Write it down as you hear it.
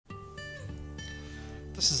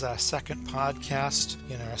This is our second podcast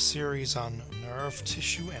in our series on nerve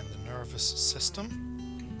tissue and the nervous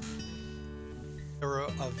system. There are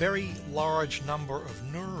a very large number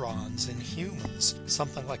of neurons in humans,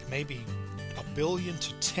 something like maybe 1 billion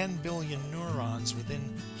to 10 billion neurons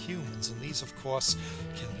within humans, and these of course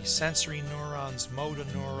can be sensory neurons, motor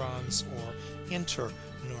neurons, or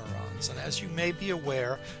interneurons. And as you may be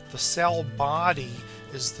aware, the cell body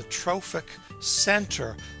is the trophic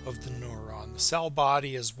center of the neuron. The cell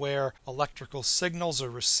body is where electrical signals are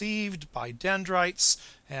received by dendrites,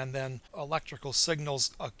 and then electrical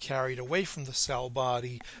signals are carried away from the cell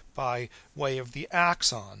body by way of the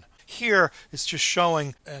axon. Here it's just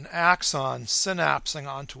showing an axon synapsing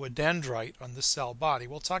onto a dendrite on the cell body.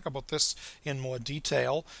 We'll talk about this in more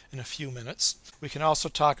detail in a few minutes. We can also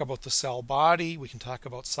talk about the cell body. We can talk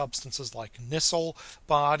about substances like Nissl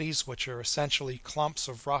bodies, which are essentially clumps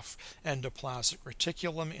of rough endoplasmic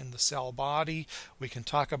reticulum in the cell body. We can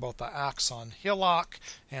talk about the axon hillock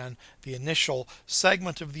and the initial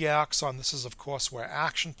segment of the axon. This is, of course, where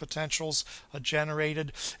action potentials are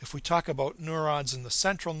generated. If we talk about neurons in the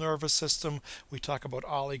central nervous system, we talk about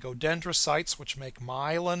oligodendrocytes, which make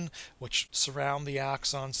myelin, which surround the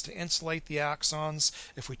axons to insulate the axons.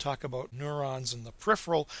 If we talk about neurons in the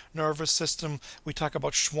peripheral nervous system, we talk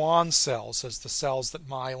about Schwann cells as the cells that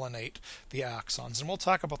myelinate the axons. And we'll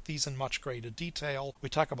talk about these in much greater detail. We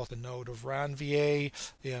talk about the node of Ranvier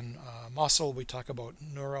in muscle. We talk about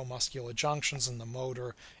neuromuscular junctions in the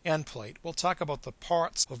motor end plate. We'll talk about the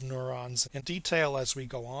parts of neurons in detail as we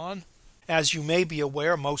go on. As you may be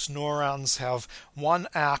aware, most neurons have one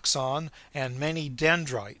axon and many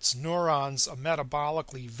dendrites. Neurons are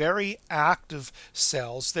metabolically very active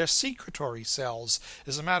cells. They're secretory cells.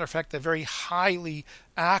 As a matter of fact, they're very highly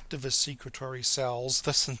active as secretory cells.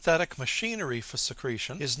 The synthetic machinery for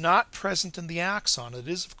secretion is not present in the axon. It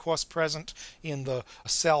is, of course, present in the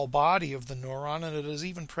cell body of the neuron, and it is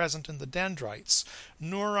even present in the dendrites.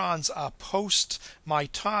 Neurons are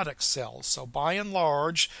post-mitotic cells, so by and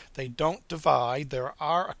large, they don't divide. There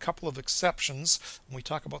are a couple of exceptions. When we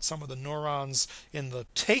talk about some of the neurons in the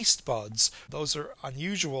taste buds, those are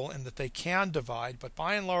unusual in that they can divide, but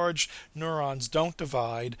by and large, neurons don't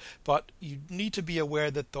divide. But you need to be aware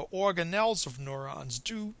that the organelles of neurons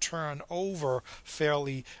do turn over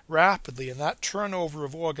fairly rapidly, and that turnover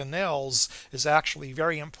of organelles is actually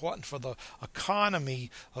very important for the economy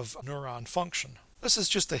of neuron function. This is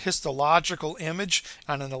just a histological image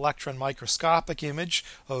and an electron microscopic image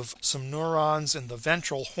of some neurons in the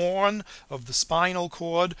ventral horn of the spinal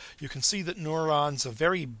cord. You can see that neurons are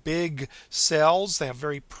very big cells. They have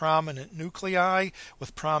very prominent nuclei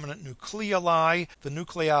with prominent nucleoli. The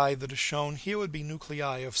nuclei that are shown here would be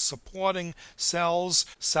nuclei of supporting cells,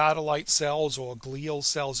 satellite cells, or glial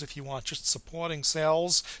cells if you want, just supporting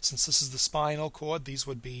cells. Since this is the spinal cord, these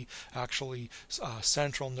would be actually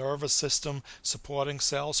central nervous system supporting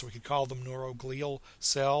cells, so we could call them neuroglial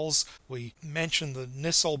cells. We mentioned the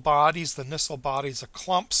Nissl bodies. The Nissl bodies are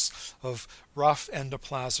clumps of rough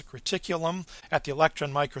endoplasmic reticulum. At the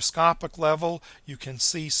electron microscopic level, you can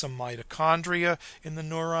see some mitochondria in the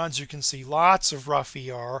neurons. You can see lots of rough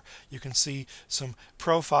ER. You can see some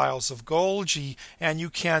profiles of Golgi, and you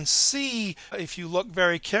can see, if you look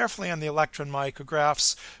very carefully on the electron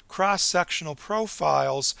micrographs, cross-sectional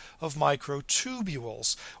profiles of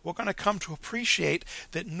microtubules. We're going to come to appreciate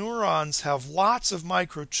that neurons have lots of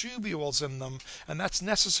microtubules in them, and that's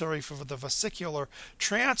necessary for the vesicular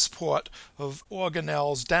transport of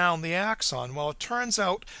organelles down the axon. Well, it turns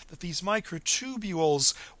out that these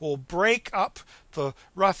microtubules will break up the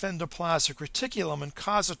rough endoplasmic reticulum and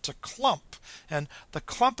cause it to clump. And the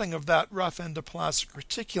clumping of that rough endoplasmic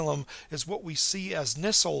reticulum is what we see as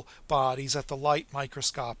Nissl bodies at the light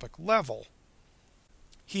microscopic level.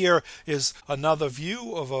 Here is another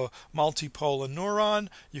view of a multipolar neuron.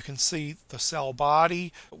 You can see the cell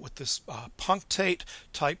body with this punctate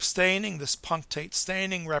type staining. This punctate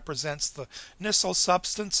staining represents the Nissl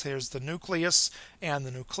substance. Here's the nucleus and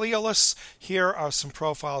the nucleolus. Here are some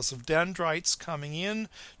profiles of dendrites coming in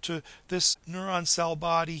to this neuron cell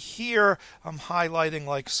body. Here I'm highlighting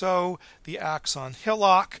like so the axon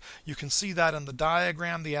hillock. You can see that in the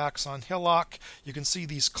diagram, the axon hillock. You can see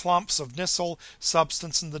these clumps of Nissl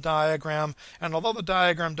substance in the diagram, and although the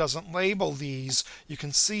diagram doesn't label these, you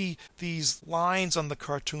can see these lines on the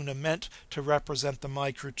cartoon are meant to represent the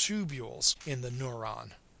microtubules in the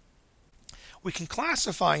neuron. We can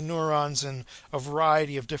classify neurons in a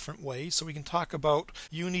variety of different ways. So we can talk about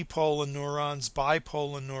unipolar neurons,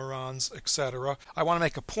 bipolar neurons, etc. I want to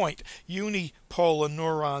make a point. Unipolar unipolar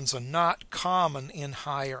neurons are not common in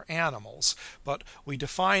higher animals, but we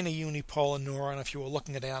define a unipolar neuron, if you were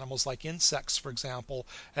looking at animals like insects, for example,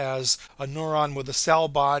 as a neuron with a cell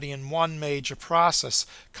body and one major process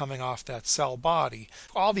coming off that cell body.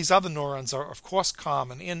 All these other neurons are, of course,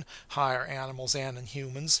 common in higher animals and in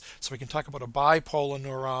humans, so we can talk about a bipolar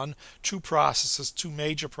neuron, two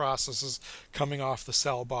major processes coming off the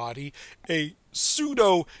cell body, a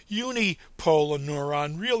pseudo-unipolar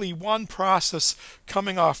neuron, really one process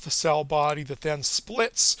coming off the cell body that then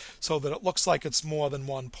splits so that it looks like it's more than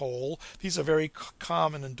one pole. These are very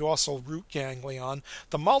common in dorsal root ganglion.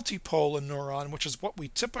 The multipolar neuron, which is what we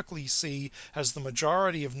typically see as the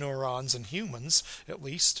majority of neurons in humans, at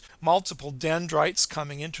least, multiple dendrites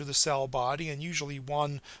coming into the cell body and usually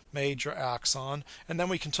one major axon. And then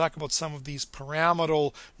we can talk about some of these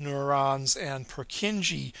pyramidal neurons and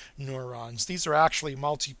Purkinje neurons. These are actually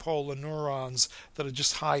multipolar neurons that are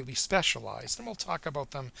just highly specialized, and we'll talk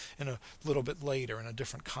about them in a little bit later in a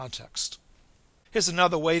different context. Here's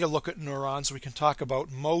another way to look at neurons. We can talk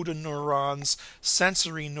about motor neurons,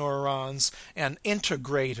 sensory neurons, and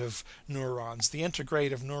integrative neurons. The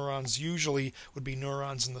integrative neurons usually would be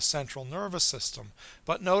neurons in the central nervous system.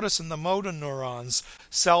 But notice in the motor neurons,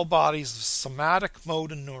 cell bodies of somatic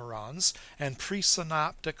motor neurons and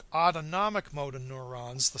presynaptic autonomic motor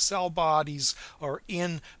neurons, the cell bodies are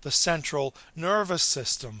in the central nervous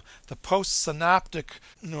system. The postsynaptic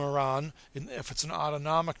neuron, if it's an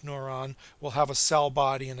autonomic neuron, will have a cell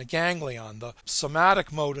body and a ganglion. The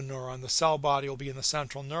somatic motor neuron, the cell body, will be in the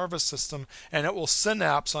central nervous system, and it will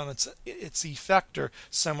synapse on its effector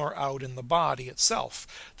somewhere out in the body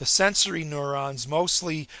itself. The sensory neurons,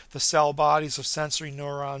 mostly the cell bodies of sensory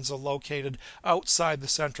neurons, are located outside the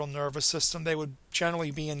central nervous system. They would generally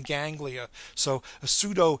be in ganglia. So a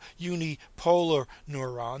pseudo-unipolar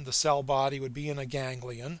neuron, the cell body, would be in a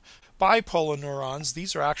ganglion. Bipolar neurons,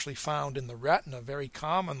 these are actually found in the retina very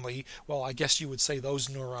commonly. Well, I guess you would say those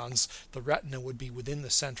neurons, the retina would be within the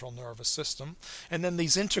central nervous system. And then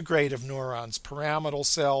these integrative neurons, pyramidal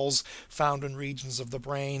cells found in regions of the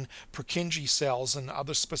brain, Purkinje cells in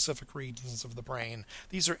other specific regions of the brain.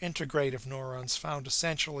 These are integrative neurons found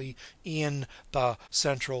essentially in the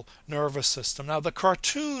central nervous system. Now, the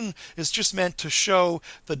cartoon is just meant to show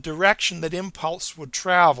the direction that impulse would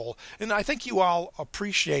travel. And I think you all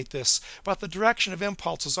appreciate this. But the direction of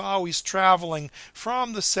impulse is always traveling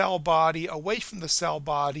from the cell body, away from the cell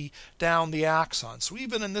body, down the axon. So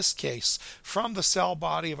even in this case, from the cell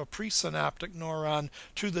body of a presynaptic neuron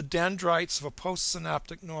to the dendrites of a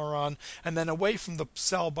postsynaptic neuron, and then away from the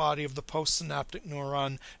cell body of the postsynaptic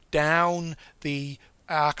neuron, down the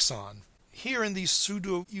axon. Here in these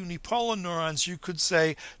pseudo-unipolar neurons, you could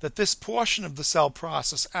say that this portion of the cell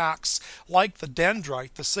process acts like the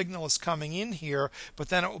dendrite. The signal is coming in here, but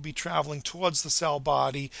then it will be traveling towards the cell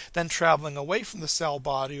body, then traveling away from the cell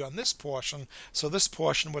body on this portion, so this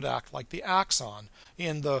portion would act like the axon.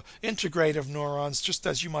 In the integrative neurons, just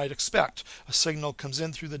as you might expect, a signal comes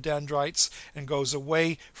in through the dendrites and goes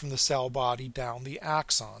away from the cell body down the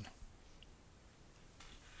axon.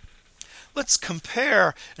 Let's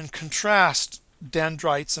compare and contrast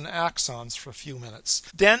dendrites and axons for a few minutes.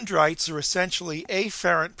 Dendrites are essentially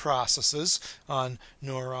afferent processes on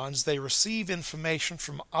neurons. They receive information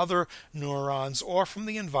from other neurons or from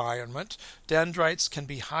the environment. Dendrites can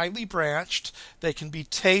be highly branched, they can be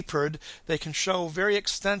tapered, they can show very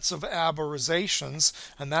extensive arborizations,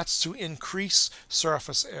 and that's to increase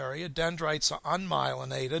surface area. Dendrites are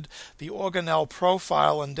unmyelinated. The organelle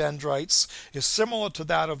profile in dendrites is similar to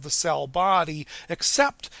that of the cell body,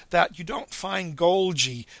 except that you don't find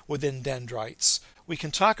Golgi within dendrites. We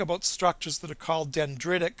can talk about structures that are called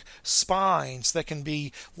dendritic spines. There can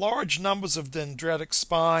be large numbers of dendritic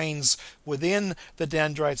spines within the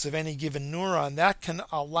dendrites of any given neuron. That can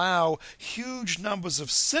allow huge numbers of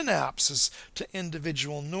synapses to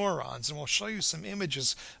individual neurons, and we'll show you some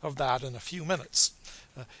images of that in a few minutes.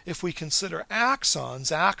 If we consider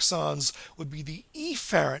axons, axons would be the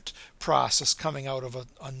efferent process coming out of a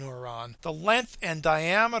neuron. The length and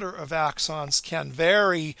diameter of axons can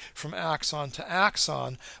vary from axon to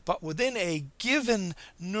axon, but within a given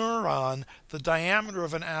neuron, the diameter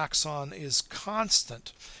of an axon is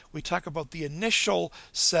constant. We talk about the initial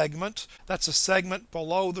segment. That's a segment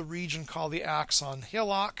below the region called the axon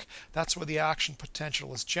hillock. That's where the action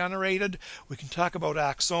potential is generated. We can talk about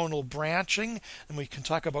axonal branching, and we can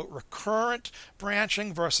talk about recurrent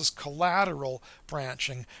branching versus collateral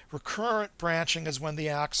branching. Recurrent branching is when the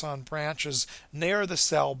axon branches near the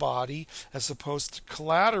cell body, as opposed to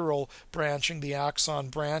collateral branching, the axon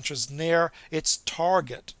branches near its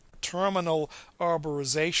target. Terminal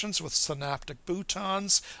arborizations with synaptic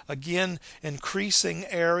boutons, again increasing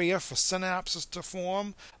area for synapses to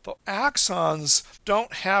form. The axons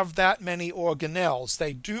don't have that many organelles.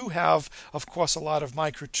 They do have, of course, a lot of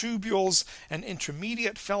microtubules and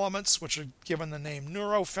intermediate filaments, which are given the name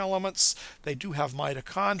neurofilaments. They do have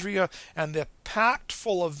mitochondria, and they're packed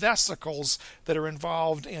full of vesicles that are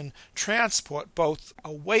involved in transport both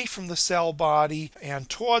away from the cell body and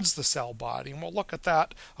towards the cell body. And we'll look at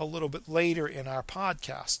that a little bit later in our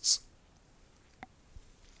podcasts.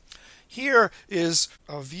 Here is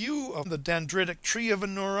a view of the dendritic tree of a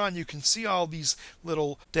neuron. You can see all these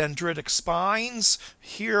little dendritic spines.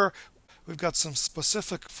 Here we've got some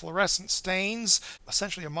specific fluorescent stains,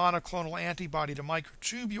 essentially a monoclonal antibody to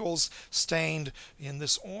microtubules stained in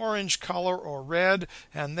this orange color or red,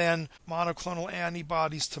 and then monoclonal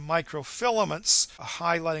antibodies to microfilaments,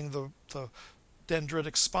 highlighting the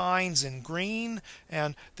dendritic spines in green.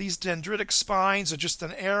 And these dendritic spines are just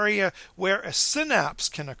an area where a synapse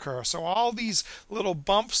can occur. So all these little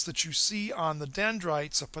bumps that you see on the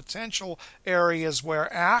dendrites are potential areas where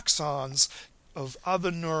axons of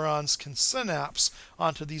other neurons can synapse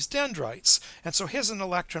onto these dendrites. And so here's an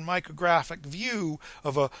electron micrographic view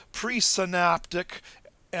of a presynaptic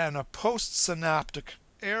and a postsynaptic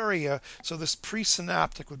area. So this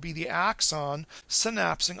presynaptic would be the axon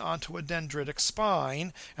synapsing onto a dendritic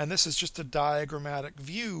spine, and this is just a diagrammatic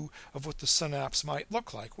view of what the synapse might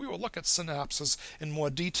look like. We will look at synapses in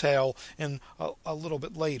more detail in a little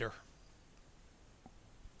bit later.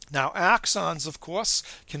 Now, axons, of course,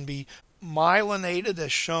 can be myelinated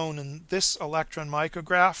as shown in this electron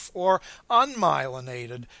micrograph, or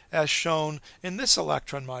unmyelinated as shown in this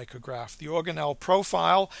electron micrograph. The organelle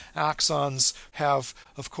profile, axons have,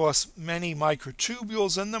 of course, many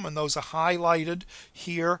microtubules in them, and those are highlighted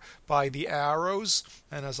here by the arrows.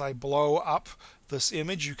 And as I blow up this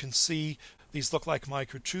image, you can see these look like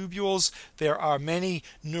microtubules. There are many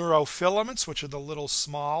neurofilaments, which are the little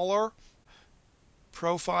smaller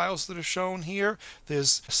profiles that are shown here.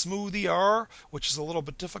 There's smoothier, which is a little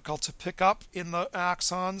bit difficult to pick up in the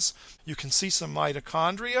axons. You can see some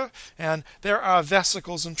mitochondria, and there are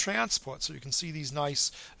vesicles in transport. So you can see these nice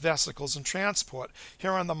vesicles in transport.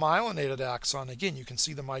 Here on the myelinated axon, again, you can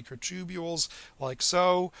see the microtubules like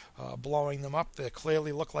so. Blowing them up, they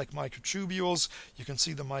clearly look like microtubules. You can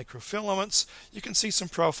see the microfilaments. You can see some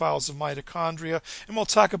profiles of mitochondria, and we'll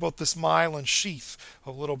talk about this myelin sheath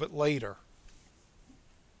a little bit later.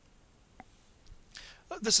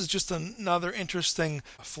 This is just another interesting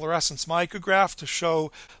fluorescence micrograph to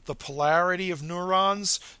show the polarity of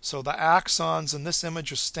neurons. So the axons in this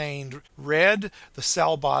image are stained red, the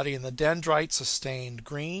cell body and the dendrites are stained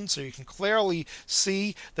green. So you can clearly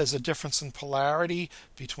see there's a difference in polarity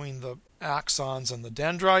between the axons and the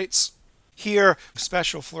dendrites. Here,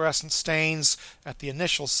 special fluorescent stains at the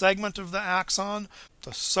initial segment of the axon.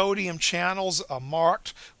 The sodium channels are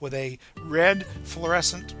marked with a red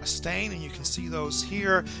fluorescent stain, and you can see those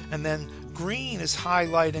here. And then green is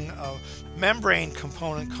highlighting a membrane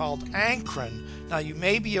component called ankyrin. Now, you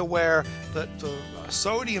may be aware that the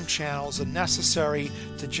sodium channels are necessary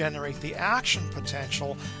to generate the action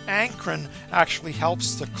potential. Ankyrin actually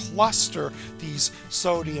helps to cluster these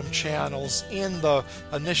sodium channels in the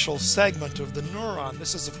initial segment of the neuron.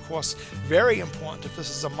 This is, of course, very important if this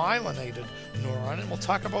is a myelinated neuron, and we'll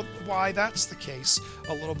talk about why that's the case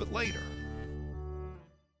a little bit later.